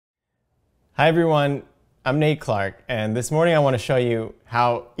Hi everyone, I'm Nate Clark, and this morning I want to show you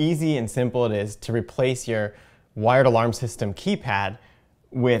how easy and simple it is to replace your wired alarm system keypad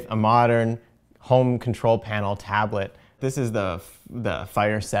with a modern home control panel tablet. This is the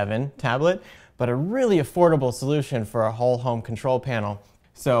Fire 7 tablet, but a really affordable solution for a whole home control panel.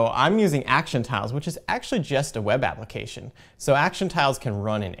 So I'm using ActionTiles, which is actually just a web application. So ActionTiles can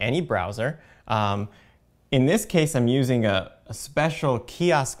run in any browser. In this case, I'm using a special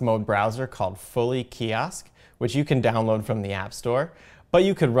kiosk mode browser called Fully Kiosk, which you can download from the App Store. But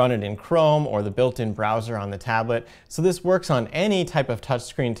you could run it in Chrome or the built-in browser on the tablet. So this works on any type of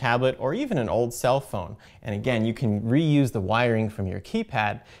touchscreen tablet or even an old cell phone. And again, you can reuse the wiring from your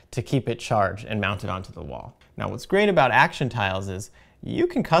keypad to keep it charged and mount it onto the wall. Now what's great about ActionTiles is you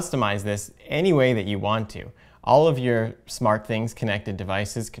can customize this any way that you want to. All of your SmartThings connected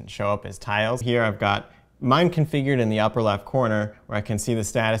devices can show up as tiles. Here I've got mine configured in the upper left corner where I can see the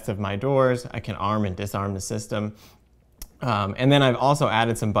status of my doors. I can arm and disarm the system. And then I've also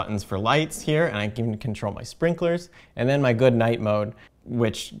added some buttons for lights here, and I can control my sprinklers, and then my good night mode,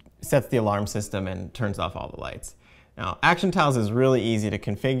 which sets the alarm system and turns off all the lights. Now, ActionTiles is really easy to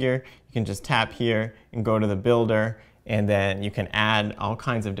configure. You can just tap here and go to the builder, and then you can add all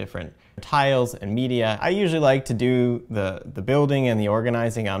kinds of different tiles and media. I usually like to do the building and the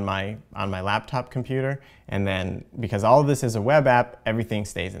organizing on my laptop computer, and then because all of this is a web app, everything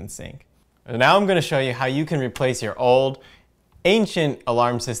stays in sync. Now I'm going to show you how you can replace your old, ancient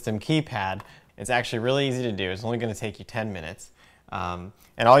alarm system keypad. It's actually really easy to do. It's only going to take you 10 minutes. And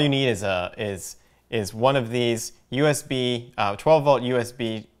all you need is one of these USB, 12-volt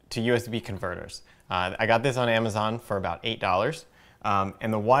USB to USB converters. I got this on Amazon for about $8.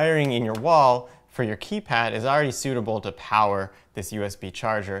 And the wiring in your wall for your keypad is already suitable to power this USB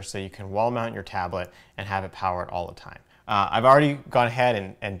charger, so you can wall mount your tablet and have it powered all the time. I've already gone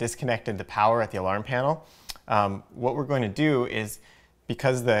ahead and disconnected the power at the alarm panel. What we're going to do is,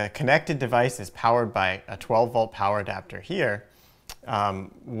 because the connected device is powered by a 12-volt power adapter here,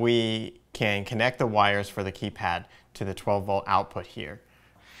 we can connect the wires for the keypad to the 12-volt output here.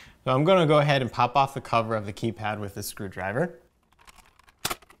 So I'm going to go ahead and pop off the cover of the keypad with this screwdriver.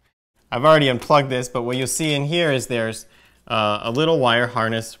 I've already unplugged this, but what you'll see in here is there's a little wire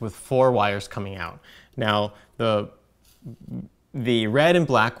harness with 4 wires coming out. Now, the red and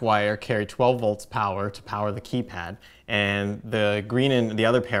black wire carry 12 volts power to power the keypad, and the green and the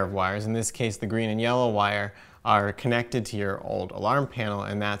other pair of wires, in this case the green and yellow wire, are connected to your old alarm panel,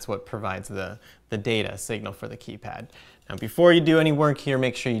 and that's what provides the data signal for the keypad. Now before you do any work here,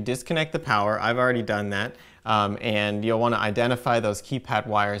 make sure you disconnect the power. I've already done that, and you'll want to identify those keypad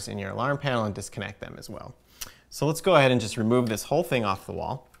wires in your alarm panel and disconnect them as well. So let's go ahead and just remove this whole thing off the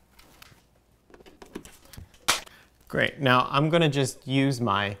wall. Great. Now I'm going to just use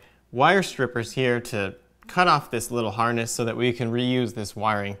my wire strippers here to cut off this little harness so that we can reuse this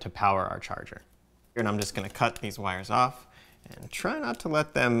wiring to power our charger. And I'm just going to cut these wires off and try not to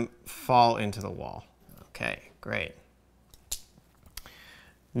let them fall into the wall. Okay, great.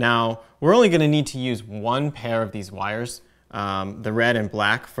 Now we're only going to need to use one pair of these wires, the red and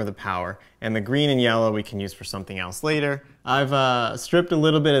black for the power, and the green and yellow we can use for something else later. I've stripped a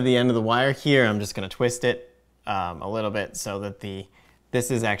little bit of the end of the wire here. I'm just going to twist it a little bit so that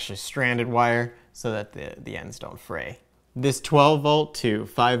this is actually stranded wire so that the ends don't fray. This 12-volt to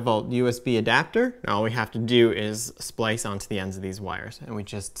 5-volt USB adapter, now all we have to do is splice onto the ends of these wires, and we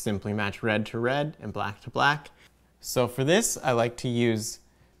just simply match red to red and black to black. So for this, I like to use,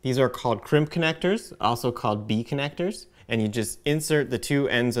 these are called crimp connectors, also called B connectors, and you just insert the 2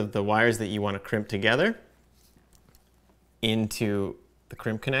 ends of the wires that you want to crimp together into the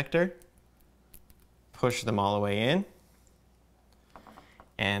crimp connector. Push them all the way in,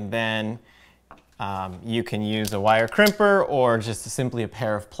 and then you can use a wire crimper or just simply a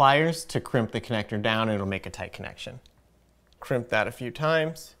pair of pliers to crimp the connector down, and it'll make a tight connection. Crimp that a few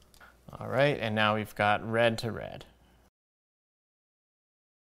times. All right, and now we've got red to red.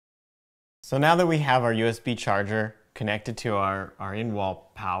 So now that we have our USB charger connected to our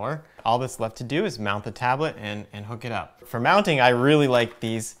in-wall power, all that's left to do is mount the tablet and hook it up. For mounting, I really like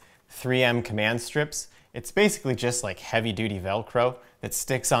these 3M command strips. It's basically just like heavy-duty Velcro that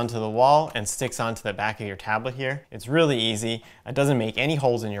sticks onto the wall and sticks onto the back of your tablet here. It's really easy. It doesn't make any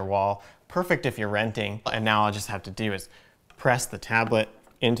holes in your wall. Perfect if you're renting. And now all I just have to do is press the tablet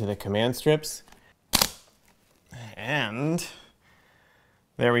into the command strips. And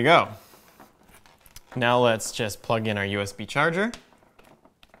there we go. Now let's just plug in our USB charger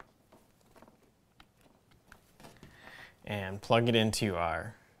and plug it into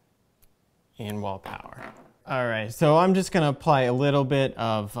our in-wall power. All right, so I'm just going to apply a little bit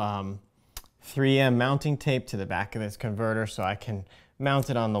of 3M mounting tape to the back of this converter so I can mount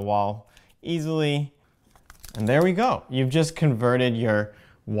it on the wall easily. And there we go. You've just converted your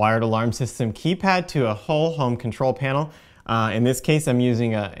wired alarm system keypad to a whole home control panel. In this case, I'm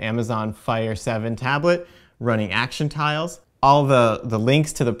using an Amazon Fire 7 tablet running ActionTiles. All the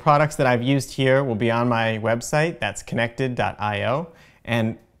links to the products that I've used here will be on my website. That's konnected.io.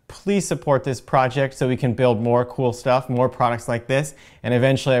 And please support this project so we can build more cool stuff, more products like this. And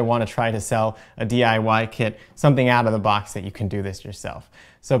eventually I want to try to sell a DIY kit, something out of the box that you can do this yourself.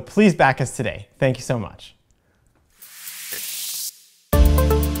 So please back us today. Thank you so much.